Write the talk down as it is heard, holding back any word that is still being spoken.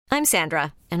I'm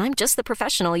Sandra, and I'm just the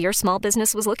professional your small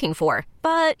business was looking for.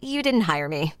 But you didn't hire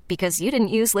me because you didn't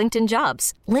use LinkedIn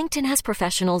Jobs. LinkedIn has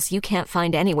professionals you can't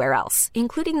find anywhere else,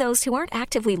 including those who aren't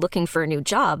actively looking for a new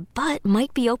job, but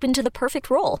might be open to the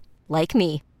perfect role, like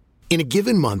me. In a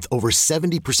given month, over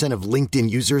 70% of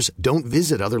LinkedIn users don't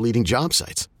visit other leading job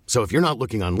sites. So if you're not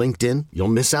looking on LinkedIn, you'll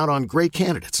miss out on great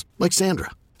candidates like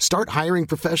Sandra. Start hiring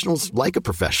professionals like a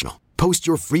professional. Post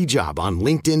your free job on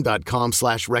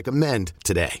linkedin.com/recommend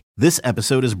today. This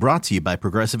episode is brought to you by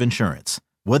Progressive Insurance.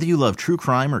 Whether you love true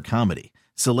crime or comedy,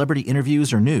 celebrity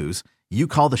interviews or news, you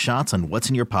call the shots on what's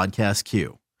in your podcast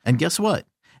queue. And guess what?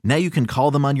 Now you can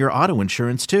call them on your auto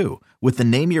insurance too with the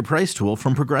Name Your Price tool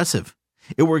from Progressive.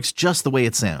 It works just the way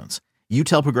it sounds. You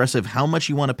tell Progressive how much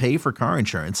you want to pay for car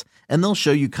insurance, and they'll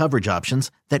show you coverage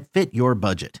options that fit your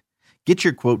budget. Get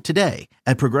your quote today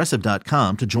at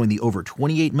Progressive.com to join the over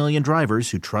 28 million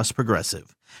drivers who trust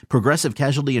Progressive. Progressive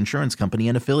Casualty Insurance Company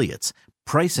and Affiliates.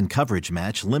 Price and coverage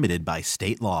match limited by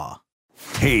state law.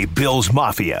 Hey, Bills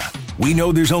Mafia. We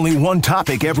know there's only one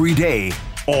topic every day.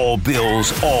 All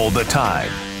Bills, all the time.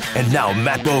 And now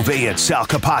Matt Bovee and Sal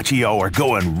Capaccio are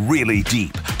going really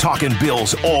deep, talking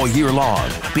Bills all year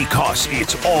long, because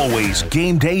it's always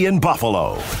game day in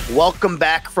Buffalo. Welcome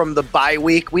back from the bye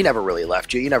week. We never really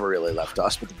left you. You never really left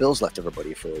us, but the Bills left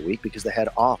everybody for a week because they had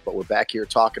off. But we're back here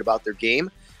talking about their game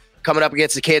coming up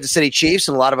against the Kansas City Chiefs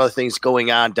and a lot of other things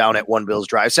going on down at One Bills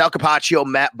Drive. Sal Capaccio,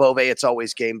 Matt Bovee, it's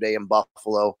always game day in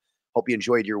Buffalo. Hope you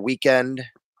enjoyed your weekend.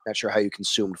 Not sure how you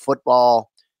consumed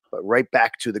football, but right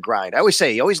back to the grind. I always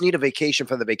say you always need a vacation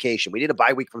from the vacation. We need a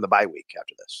bye week from the bye week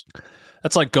after this.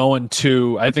 That's like going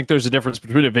to, I think there's a difference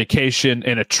between a vacation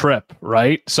and a trip,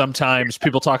 right? Sometimes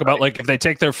people talk about like if they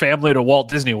take their family to Walt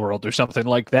Disney World or something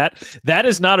like that. That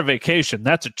is not a vacation.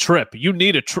 That's a trip. You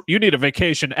need a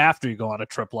vacation after you go on a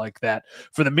trip like that.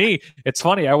 For me, it's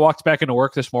funny. I walked back into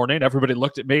work this morning. Everybody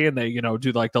looked at me and they,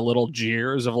 do like the little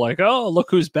jeers of like, oh, look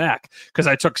who's back. Because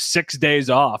I took 6 days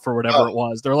off or whatever it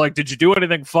was. They're like, did you do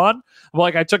anything fun? I'm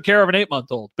like, I took care of an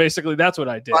 8-month-old. Basically, that's what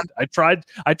I did. I tried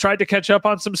to catch up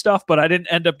on some stuff, but I didn't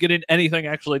end up getting anything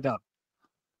actually done.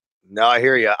 No, I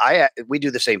hear you. We do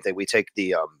the same thing. We take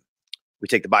the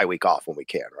bye week off when we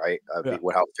can, right? How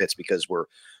it fits, because we're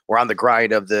on the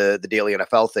grind of the daily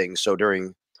NFL thing. So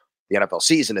during the NFL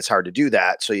season, it's hard to do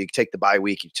that. So you take the bye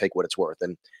week, you take what it's worth.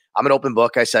 And I'm an open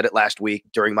book. I said it last week.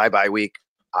 During my bye week,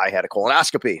 I had a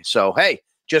colonoscopy. So hey,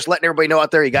 just letting everybody know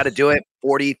out there, you got to do it.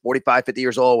 40, 45, 50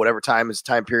 years old, whatever time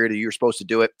period you're supposed to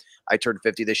do it. I turned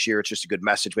 50 this year. It's just a good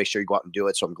message. Make sure you go out and do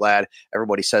it. So I'm glad.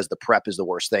 Everybody says the prep is the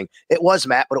worst thing. It was,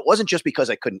 Matt, but it wasn't just because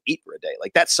I couldn't eat for a day.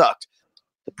 Like, that sucked.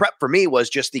 The prep for me was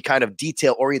just the kind of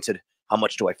detail-oriented, how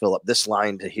much do I fill up this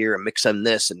line to here and mix in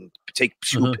this and take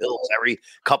 2 pills every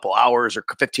couple hours or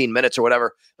 15 minutes or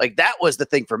whatever. Like, that was the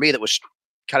thing for me that was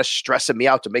kind of stressing me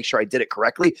out to make sure I did it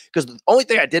correctly. Because the only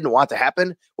thing I didn't want to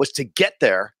happen was to get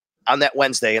there on that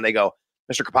Wednesday and they go,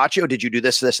 Mr. Capaccio, did you do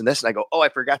this, this, and this? And I go, oh, I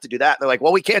forgot to do that. And they're like,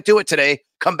 well, we can't do it today.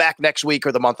 Come back next week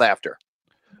or the month after.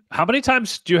 How many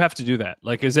times do you have to do that?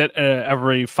 Like, is it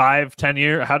every 5, 10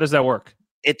 years? How does that work?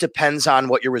 It depends on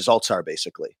what your results are,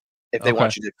 basically. If they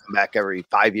want you to come back every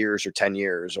 5 years or 10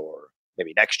 years or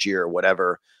maybe next year or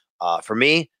whatever. For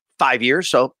me, 5 years.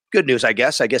 So good news, I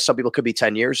guess. I guess some people could be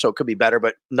 10 years, so it could be better,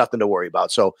 but nothing to worry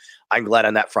about. So I'm glad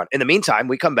on that front. In the meantime,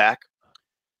 we come back.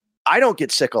 I don't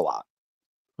get sick a lot.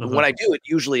 When I do it,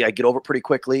 usually I get over it pretty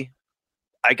quickly.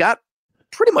 I got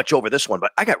pretty much over this one,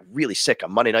 but I got really sick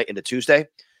on Monday night into Tuesday.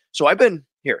 So I've been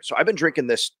drinking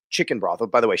this chicken broth. Oh,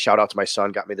 by the way, shout out to my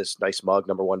son. Got me this nice mug,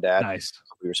 number one dad. Nice. A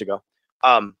couple years ago.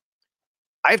 I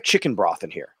have chicken broth in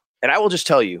here. And I will just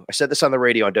tell you, I said this on the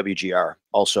radio on WGR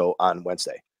also on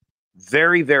Wednesday.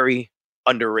 Very, very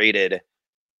underrated,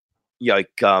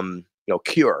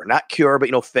 cure. Not cure,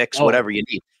 but, fix, whatever you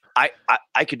need.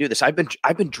 I could do this. I've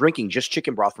been drinking just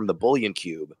chicken broth from the bouillon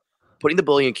cube, putting the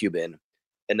bouillon cube in,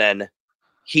 and then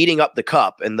heating up the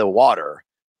cup and the water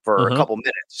for a couple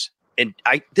minutes. And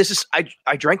I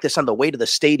drank this on the way to the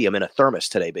stadium in a thermos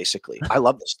today. Basically, I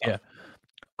love this stuff. Yeah.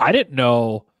 I didn't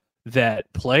know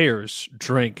that players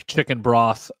drink chicken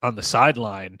broth on the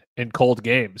sideline in cold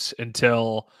games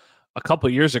until a couple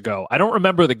of years ago. I don't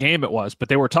remember the game it was, but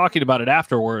they were talking about it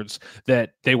afterwards,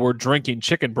 that they were drinking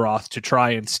chicken broth to try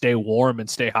and stay warm and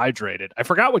stay hydrated. I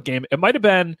forgot what game. It might have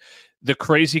been the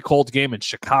crazy cold game in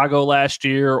Chicago last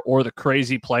year or the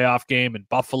crazy playoff game in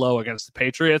Buffalo against the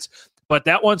Patriots. But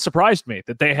that one surprised me,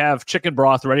 that they have chicken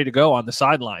broth ready to go on the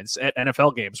sidelines at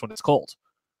NFL games when it's cold.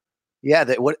 Yeah,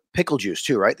 pickle juice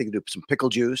too, right? They can do some pickle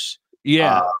juice.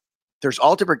 Yeah. there's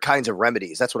all different kinds of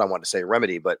remedies. That's what I want to say,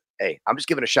 remedy. But hey, I'm just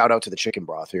giving a shout out to the chicken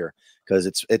broth here because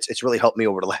it's really helped me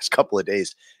over the last couple of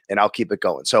days, and I'll keep it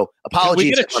going. So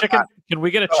apologies. Can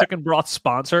we get a chicken broth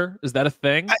sponsor? Is that a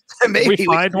thing? Maybe can we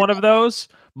find one of those,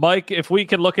 Mike? If we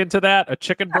can look into that, a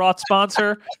chicken broth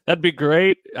sponsor, that'd be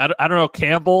great. I don't know,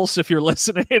 Campbell's, if you're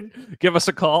listening, give us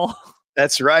a call.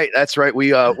 That's right.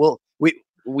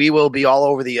 We will be all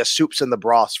over the soups and the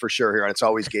broths for sure here, and it's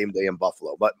always game day in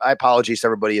Buffalo. But my apologies to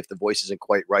everybody if the voice isn't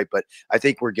quite right, but I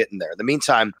think we're getting there. In the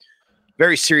meantime,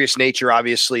 very serious nature.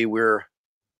 Obviously, we're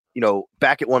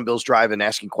back at One Bills Drive and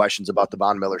asking questions about the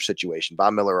Von Miller situation.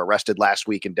 Von Miller arrested last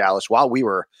week in Dallas. While we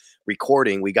were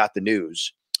recording, we got the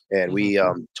news, and we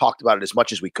talked about it as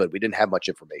much as we could. We didn't have much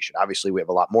information. Obviously, we have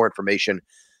a lot more information,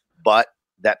 but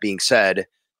that being said,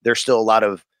 there's still a lot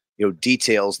of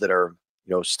details that are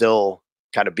still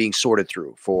kind of being sorted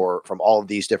through from all of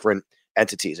these different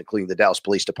entities, including the Dallas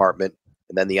Police Department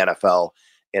and then the NFL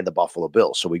and the Buffalo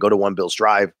Bills. So we go to One Bills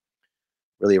Drive.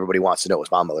 Really, everybody wants to know, is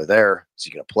Von Miller there? Is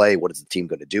he going to play? What is the team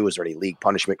going to do? Is there any league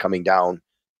punishment coming down?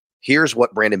 Here's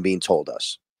what Brandon Beane told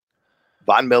us.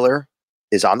 Von Miller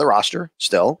is on the roster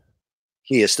still.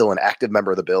 He is still an active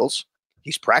member of the Bills.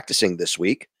 He's practicing this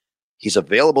week. He's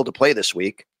available to play this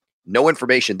week. No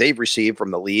information they've received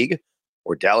from the league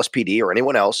or Dallas PD or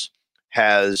anyone else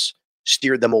has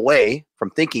steered them away from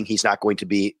thinking he's going to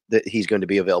be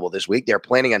available this week. They're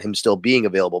planning on him still being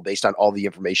available based on all the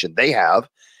information they have,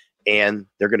 and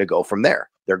they're going to go from there.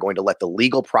 They're going to let the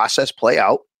legal process play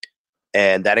out,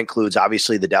 and that includes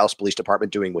obviously the Dallas Police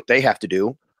Department doing what they have to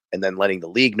do, and then letting the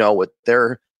league know what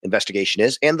their investigation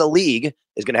is, and the league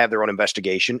is going to have their own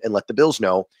investigation and let the Bills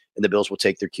know, and the Bills will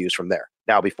take their cues from there.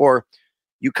 Now, before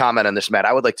you comment on this, Matt,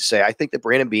 I would like to say I think that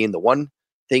Brandon Beane, the one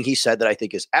thing he said that I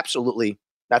think is absolutely,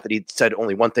 not that he said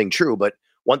only one thing true, but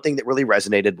one thing that really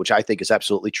resonated, which I think is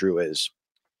absolutely true, is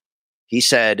he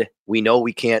said, we know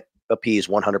we can't appease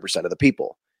 100% of the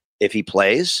people. If he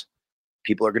plays,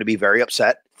 people are going to be very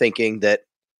upset thinking that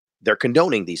they're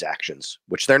condoning these actions,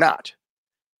 which they're not.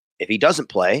 If he doesn't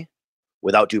play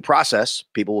without due process,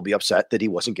 people will be upset that he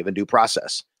wasn't given due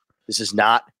process. This is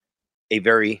not a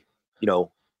very,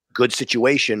 good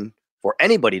situation for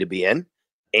anybody to be in.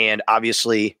 And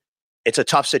obviously, it's a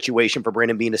tough situation for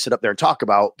Brandon Beane to sit up there and talk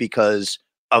about because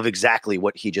of exactly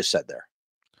what he just said there.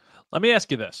 Let me ask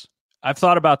you this. I've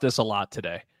thought about this a lot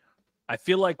today. I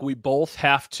feel like we both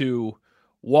have to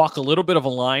walk a little bit of a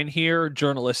line here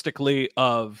journalistically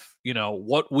of,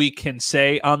 what we can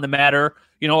say on the matter.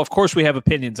 Of course we have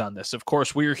opinions on this. Of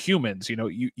course we're humans.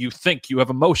 You think, you have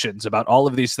emotions about all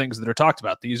of these things that are talked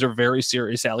about. These are very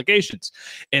serious allegations.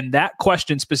 And that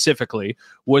question specifically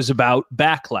was about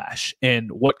backlash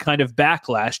and what kind of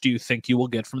backlash do you think you will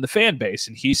get from the fan base?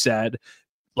 And he said,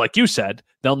 like you said,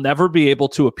 they'll never be able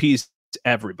to appease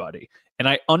everybody. And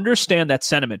I understand that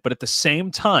sentiment, but at the same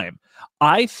time,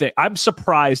 I'm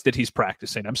surprised that he's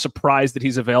practicing. I'm surprised that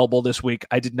he's available this week.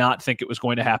 I did not think it was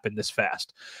going to happen this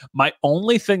fast. My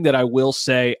only thing that I will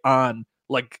say on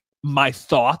my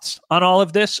thoughts on all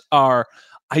of this are,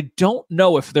 I don't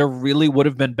know if there really would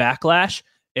have been backlash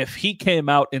if he came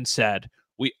out and said,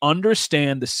 we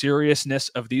understand the seriousness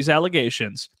of these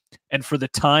allegations, and for the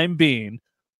time being,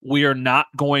 we are not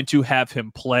going to have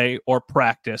him play or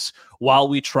practice while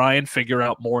we try and figure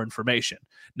out more information.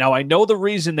 Now, I know the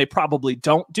reason they probably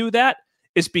don't do that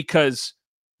is because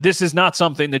this is not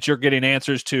something that you're getting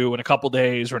answers to in a couple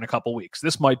days or in a couple weeks.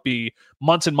 This might be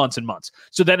months and months and months.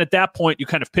 So then at that point, you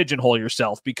kind of pigeonhole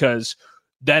yourself, because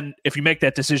then if you make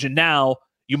that decision now,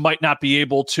 you might not be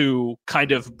able to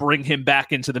kind of bring him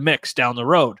back into the mix down the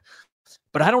road.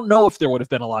 But I don't know if there would have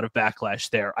been a lot of backlash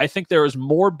there. I think there is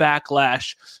more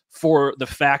backlash for the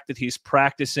fact that he's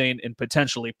practicing and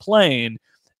potentially playing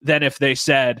than if they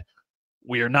said,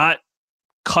 we are not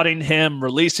cutting him,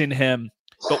 releasing him,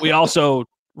 but we also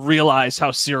realize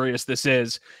how serious this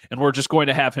is, and we're just going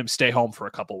to have him stay home for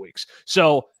a couple weeks.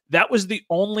 So that was the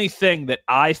only thing that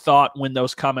I thought when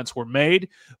those comments were made.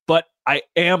 But I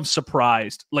am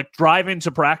surprised. Driving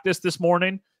to practice this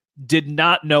morning, did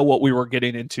not know what we were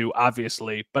getting into,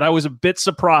 obviously, but I was a bit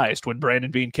surprised when Brandon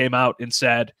Beane came out and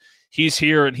said he's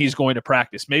here and he's going to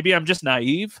practice. Maybe I'm just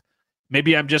naive.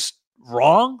 Maybe I'm just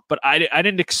wrong, but I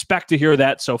didn't expect to hear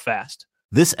that so fast.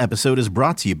 This episode is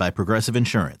brought to you by Progressive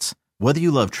Insurance. Whether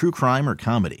you love true crime or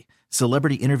comedy,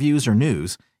 celebrity interviews or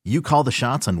news, you call the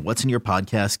shots on what's in your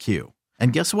podcast queue.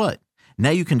 And guess what? Now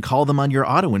you can call them on your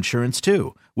auto insurance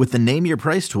too with the Name Your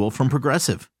Price tool from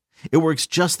Progressive. It works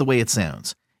just the way it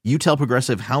sounds. You tell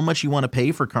Progressive how much you want to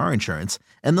pay for car insurance,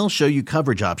 and they'll show you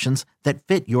coverage options that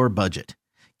fit your budget.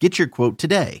 Get your quote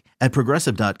today at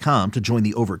Progressive.com to join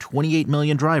the over 28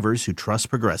 million drivers who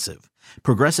trust Progressive.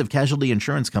 Progressive Casualty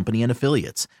Insurance Company and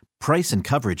Affiliates. Price and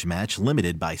coverage match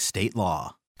limited by state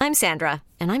law. I'm Sandra,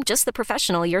 and I'm just the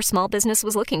professional your small business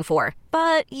was looking for.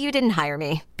 But you didn't hire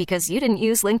me because you didn't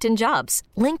use LinkedIn Jobs.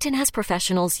 LinkedIn has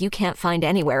professionals you can't find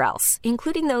anywhere else,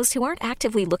 including those who aren't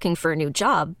actively looking for a new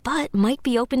job, but might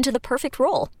be open to the perfect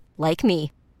role, like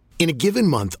me. In a given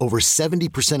month, over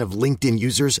 70% of LinkedIn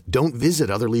users don't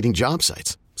visit other leading job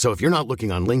sites. So if you're not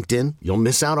looking on LinkedIn, you'll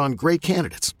miss out on great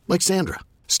candidates like Sandra.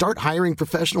 Start hiring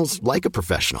professionals like a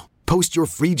professional. Post your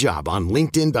free job on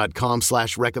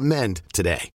linkedin.com/recommend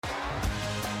today.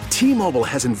 T-Mobile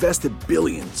has invested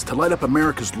billions to light up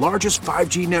America's largest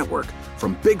 5G network,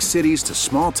 from big cities to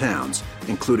small towns,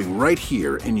 including right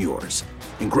here in yours.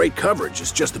 And great coverage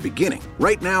is just the beginning.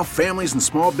 Right now, families and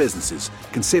small businesses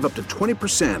can save up to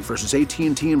 20% versus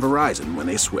AT&T and Verizon when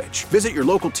they switch. Visit your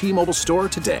local T-Mobile store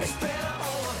today.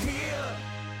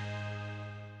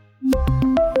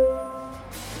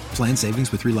 Plan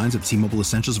savings with 3 lines of T-Mobile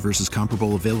Essentials versus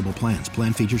comparable available plans.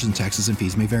 Plan features and taxes and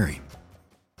fees may vary.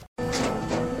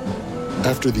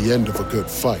 After the end of a good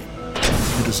fight,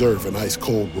 you deserve an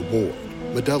ice-cold reward.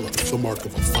 Modelo is the mark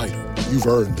of a fighter. You've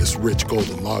earned this rich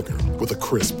golden lager with a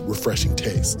crisp, refreshing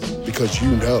taste. Because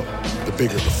you know, the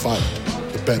bigger the fight,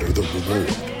 the better the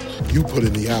reward. You put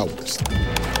in the hours,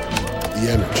 the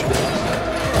energy,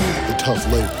 the tough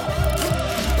labor.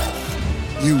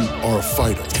 You are a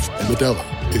fighter, and Modelo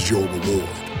is your reward.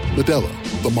 Modelo,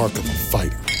 the mark of a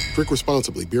fighter. Drink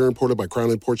responsibly. Beer imported by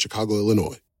Crown Imports, Chicago,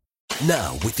 Illinois.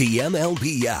 Now, with the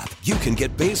MLB app, you can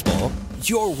get baseball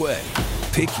your way.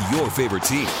 Pick your favorite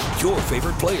team, your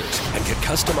favorite players, and get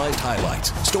customized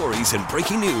highlights, stories, and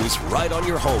breaking news right on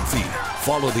your home feed.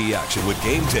 Follow the action with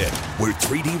Gameday, where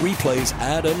 3D replays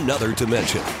add another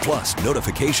dimension. Plus,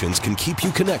 notifications can keep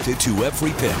you connected to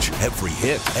every pitch, every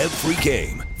hit, every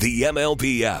game. The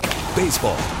MLB app.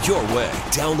 Baseball your way.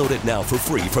 Download it now for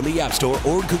free from the App Store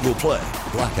or Google Play.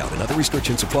 Blackout and other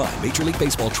restrictions apply. Major League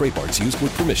Baseball trademarks used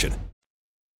with permission.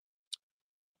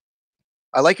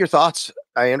 I like your thoughts.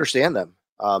 I understand them.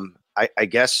 I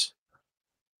guess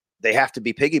they have to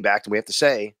be piggybacked, and we have to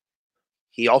say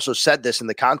he also said this in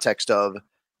the context of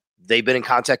they've been in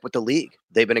contact with the league.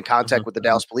 They've been in contact with the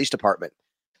Dallas Police Department.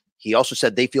 He also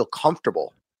said they feel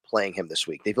comfortable playing him this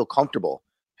week. They feel comfortable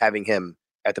having him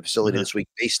at the facility this week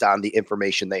based on the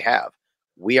information they have.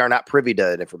 We are not privy to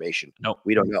that information. No,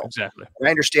 we don't know. Exactly. And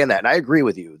I understand that. And I agree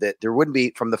with you that there wouldn't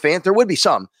be, from the fans, there would be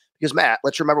some, because Matt,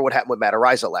 let's remember what happened with Matt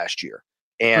Ariza last year.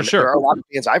 And there are a lot of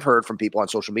fans I've heard from people on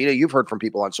social media. You've heard from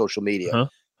people on social media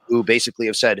who basically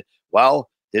have said,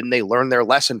 well, didn't they learn their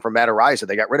lesson from Matt Ariza?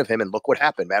 They got rid of him, and look what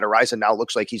happened. Matt Ariza now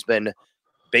looks like he's been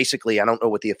basically, I don't know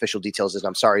what the official details is.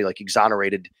 I'm sorry, like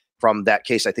exonerated from that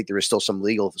case. I think there is still some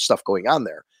legal stuff going on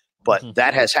there, but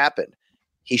that has happened.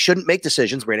 He shouldn't make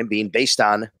decisions, Brandon Bean, based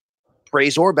on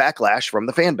praise or backlash from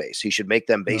the fan base. He should make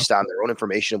them based on their own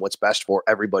information and what's best for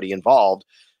everybody involved,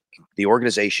 the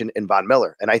organization, and Von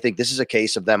Miller. And I think this is a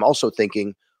case of them also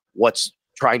thinking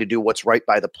trying to do what's right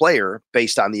by the player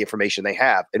based on the information they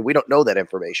have. And we don't know that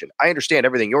information. I understand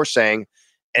everything you're saying.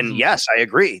 And yes, I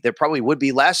agree. There probably would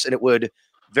be less, and it would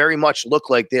very much look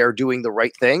like they're doing the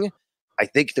right thing. I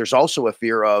think there's also a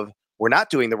fear of we're not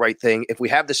doing the right thing if we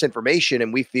have this information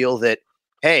and we feel that,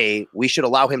 hey, we should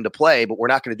allow him to play, but we're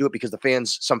not going to do it because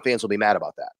some fans will be mad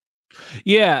about that.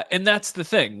 Yeah, and that's the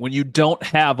thing. When you don't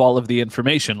have all of the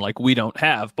information, like we don't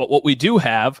have, but what we do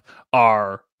have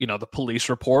are, the police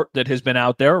report that has been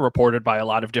out there, reported by a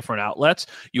lot of different outlets.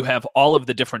 You have all of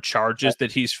the different charges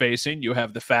that he's facing. You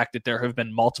have the fact that there have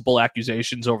been multiple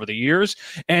accusations over the years,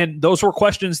 and those were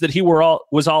questions that he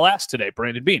was all asked today,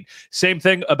 Brandon Bean. Same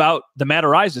thing about the Matt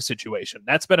Ariza situation.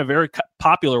 That's been a very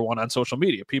popular one on social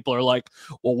media. People are like,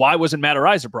 well, why wasn't Matt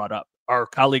Ariza brought up? Our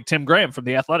colleague Tim Graham from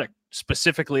The Athletic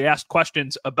specifically asked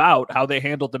questions about how they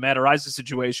handled the Matt Ariza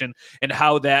situation and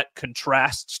how that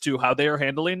contrasts to how they are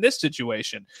handling this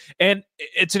situation. And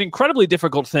it's an incredibly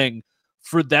difficult thing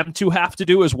for them to have to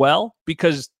do as well,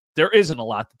 because there isn't a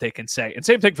lot that they can say. And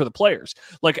same thing for the players.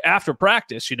 Like after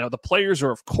practice, the players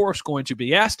are of course going to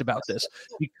be asked about this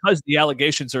because the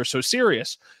allegations are so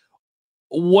serious.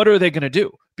 What are they going to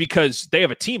do? Because they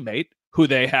have a teammate who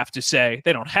they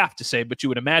don't have to say, but you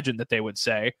would imagine that they would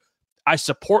say, I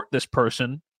support this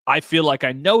person. I feel like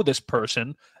I know this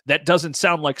person. That doesn't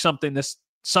sound like something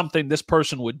this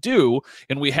person would do,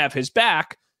 and we have his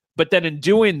back. But then in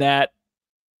doing that,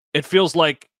 it feels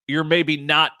like you're maybe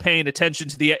not paying attention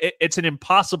to it's an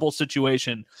impossible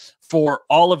situation for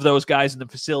all of those guys in the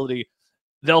facility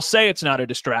they'll say it's not a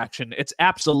distraction. It's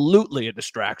absolutely a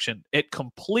distraction. It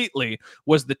completely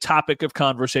was the topic of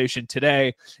conversation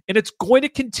today, and it's going to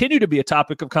continue to be a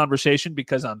topic of conversation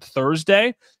because on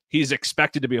Thursday, he's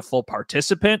expected to be a full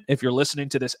participant. If you're listening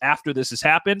to this after this has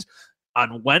happened,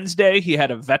 on Wednesday, he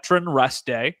had a veteran rest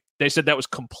day. They said that was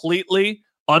completely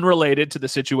unrelated to the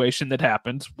situation that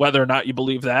happened. Whether or not you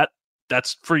believe that,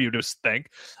 that's for you to think.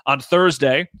 On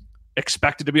Thursday,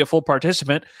 expected to be a full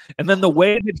participant. And then the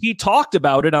way that he talked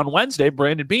about it on Wednesday,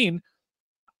 Brandon Beane,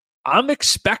 I'm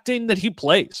expecting that he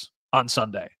plays on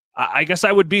Sunday. I guess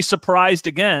I would be surprised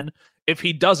again if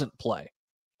he doesn't play.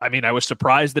 I mean, I was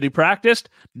surprised that he practiced.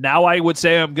 Now I would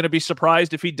say I'm going to be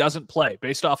surprised if he doesn't play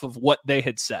based off of what they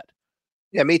had said.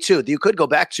 Yeah, me too. You could go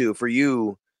back to, for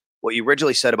you, what you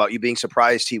originally said about you being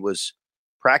surprised he was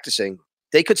practicing.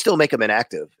 They could still make him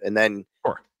inactive. And then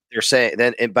they're saying,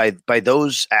 then and by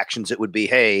those actions, it would be,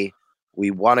 hey,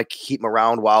 we want to keep him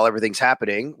around while everything's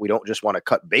happening. We don't just want to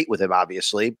cut bait with him,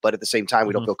 obviously, but at the same time,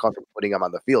 we don't feel comfortable putting him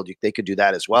on the field. They could do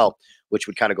that as well, which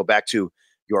would kind of go back to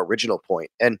your original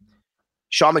point. And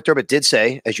Sean McDermott did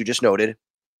say, as you just noted,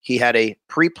 he had a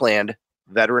pre-planned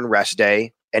veteran rest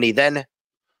day, and he then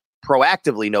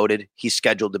proactively noted he's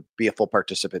scheduled to be a full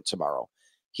participant tomorrow.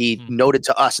 He noted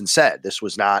to us and said this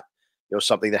was not,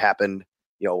 something that happened,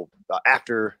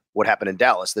 after what happened in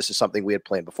Dallas. This is something we had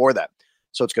planned before that.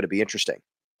 So it's going to be interesting.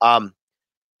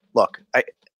 Look,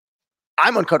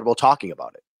 I'm uncomfortable talking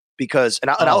about it because,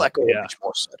 I'll echo what Mitch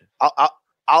Morse said.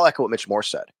 I'll echo what Mitch Morse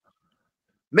said.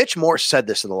 Mitch Morse said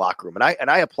this in the locker room,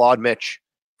 and I applaud Mitch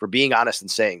for being honest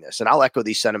and saying this. And I'll echo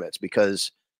these sentiments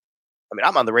because,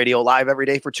 I'm on the radio live every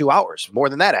day for 2 hours, more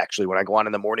than that, actually, when I go on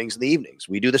in the mornings and the evenings.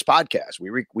 We do this podcast.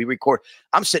 We record.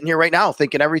 I'm sitting here right now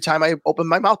thinking every time I open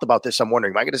my mouth about this, I'm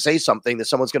wondering, am I going to say something that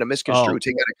someone's going to misconstrue,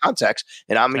 take out of context,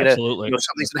 and I'm going to,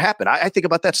 something's going to happen. I think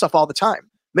about that stuff all the time.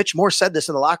 Mitch Morse said this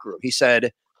in the locker room. He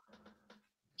said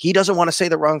he doesn't want to say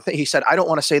the wrong thing. He said, I don't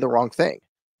want to say the wrong thing.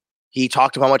 He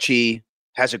talked about how much he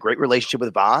has a great relationship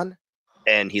with Von,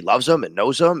 and he loves him and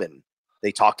knows him, and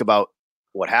they talked about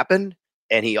what happened.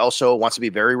 And he also wants to be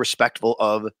very respectful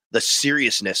of the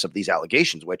seriousness of these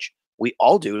allegations, which we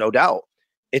all do, no doubt.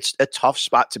 It's a tough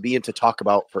spot to be in to talk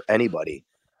about for anybody.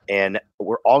 And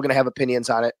we're all going to have opinions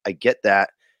on it. I get that.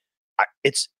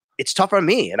 It's tough on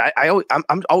me. And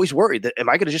I'm always worried that, am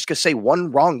I going to just say one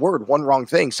wrong word, one wrong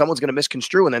thing? Someone's going to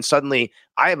misconstrue. And then suddenly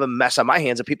I have a mess on my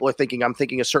hands and people are thinking I'm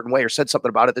thinking a certain way or said something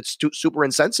about it that's super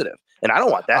insensitive. And I don't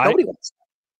want that. Nobody wants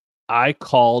that. I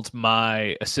called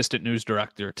my assistant news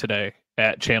director today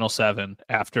at Channel 7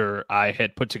 after I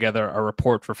had put together a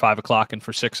report for 5 o'clock and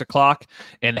for 6 o'clock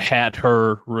and had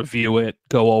her review it,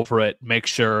 go over it, make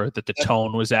sure that the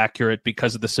tone was accurate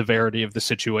because of the severity of the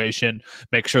situation,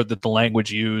 make sure that the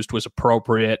language used was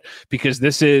appropriate, because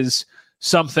this is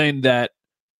something that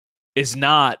is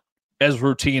not as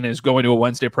routine as going to a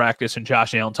Wednesday practice and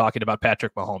Josh Allen talking about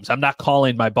Patrick Mahomes. I'm not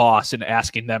calling my boss and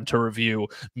asking them to review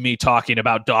me talking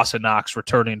about Dawson Knox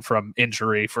returning from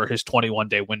injury for his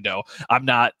 21-day window. I'm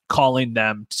not calling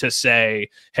them to say,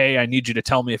 hey, I need you to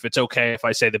tell me if it's okay if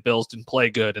I say the Bills didn't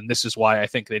play good, and this is why I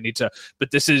think they need to.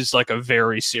 But this is like a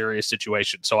very serious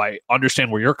situation. So I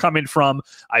understand where you're coming from.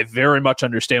 I very much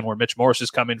understand where Mitch Morse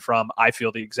is coming from. I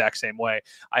feel the exact same way.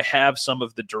 I have some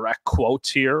of the direct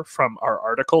quotes here from our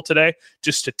article today,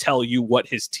 just to tell you what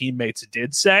his teammates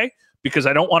did say, because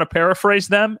I don't want to paraphrase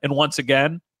them and once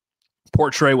again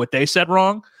portray what they said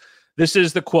wrong. This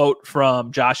is the quote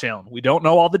from Josh Allen. We don't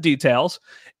know all the details,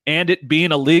 and it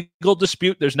being a legal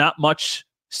dispute, there's not much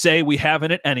say we have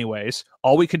in it anyways.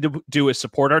 All we can do is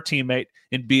support our teammate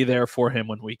and be there for him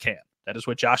when we can. That is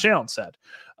what Josh Allen said.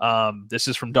 This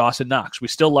is from Dawson Knox. We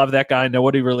still love that guy.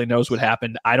 Nobody really knows what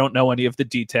happened. I don't know any of the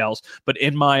details, but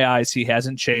in my eyes, he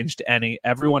hasn't changed any.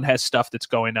 Everyone has stuff that's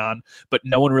going on, but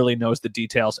no one really knows the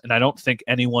details, and I don't think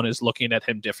anyone is looking at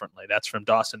him differently. That's from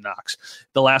Dawson Knox.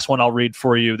 The last one I'll read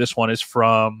for you. This one is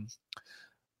from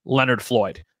Leonard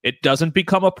Floyd. It doesn't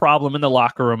become a problem in the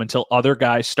locker room until other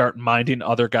guys start minding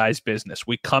other guys' business.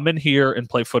 We come in here and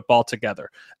play football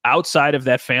together. Outside of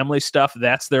that family stuff,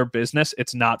 that's their business.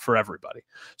 It's not for everybody.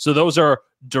 So those are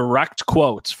direct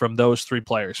quotes from those three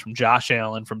players, from Josh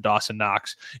Allen, from Dawson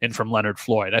Knox, and from Leonard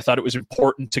Floyd. I thought it was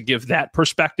important to give that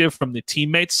perspective from the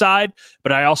teammate side,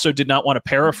 but I also did not want to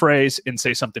paraphrase and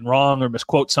say something wrong or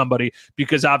misquote somebody,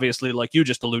 because obviously, like you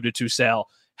just alluded to, Sal,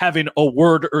 having a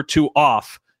word or two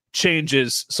off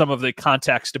changes some of the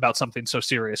context about something so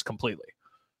serious completely.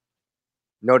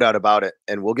 No doubt about it.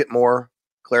 And we'll get more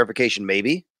clarification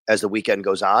maybe as the weekend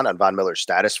goes on Von Miller's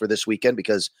status for this weekend,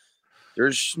 because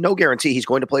there's no guarantee he's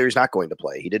going to play or he's not going to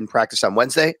play. He didn't practice on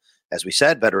Wednesday. As we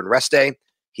said, veteran rest day.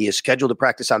 He is scheduled to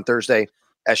practice on Thursday.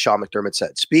 as Sean McDermott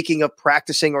said. Speaking of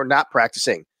practicing or not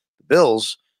practicing, the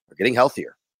Bills are getting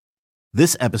healthier.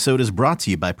 This episode is brought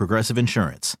to you by Progressive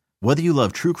Insurance. Whether you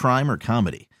love true crime or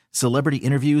comedy, celebrity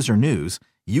interviews or news,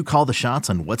 you call the shots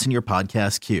on what's in your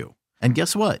podcast queue. And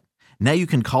guess what? Now you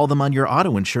can call them on your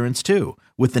auto insurance too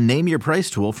with the Name Your Price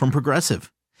tool from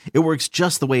Progressive. It works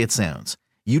just the way it sounds.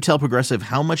 You tell Progressive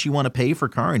how much you want to pay for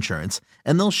car insurance,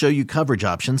 and they'll show you coverage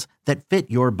options that fit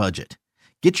your budget.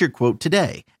 Get your quote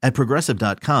today at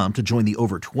Progressive.com to join the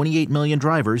over 28 million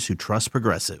drivers who trust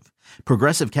Progressive.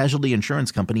 Progressive Casualty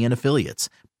Insurance Company and Affiliates.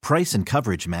 Price and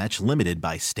coverage match limited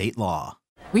by state law.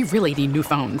 We really need new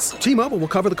phones. T-Mobile will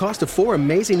cover the cost of 4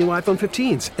 amazing new iPhone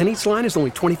 15s, and each line is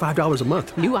only $25 a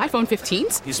month. New iPhone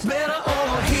 15s? It's better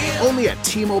over here. Only at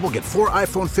T-Mobile, get 4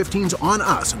 iPhone 15s on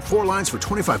us and 4 lines for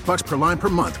 $25 per line per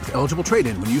month with eligible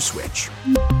trade-in when you switch.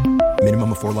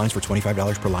 Minimum of 4 lines for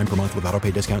 $25 per line per month with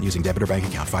autopay discount using debit or bank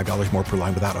account. $5 more per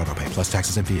line without autopay, plus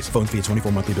taxes and fees. Phone fee at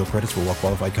 24 monthly bill credits for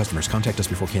well-qualified customers. Contact us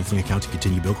before canceling account to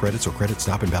continue bill credits or credit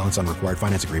stop and balance on required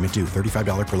finance agreement due.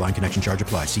 $35 per line connection charge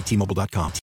applies. See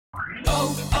T-Mobile.com.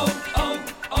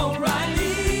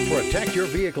 O'Reilly. Protect your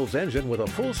vehicle's engine with a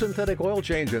full synthetic oil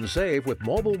change and save with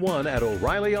Mobile One at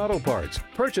O'Reilly Auto Parts.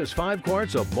 Purchase 5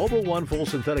 quarts of Mobile One full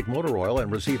synthetic motor oil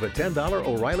and receive a $10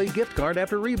 O'Reilly gift card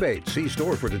after rebate. See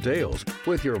store for details.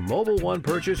 With your Mobile One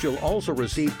purchase, you'll also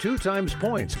receive 2 times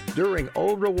points during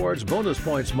O Rewards Bonus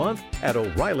Points Month at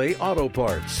O'Reilly Auto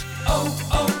Parts.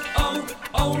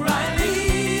 O'Reilly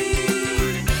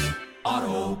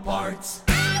Auto Parts.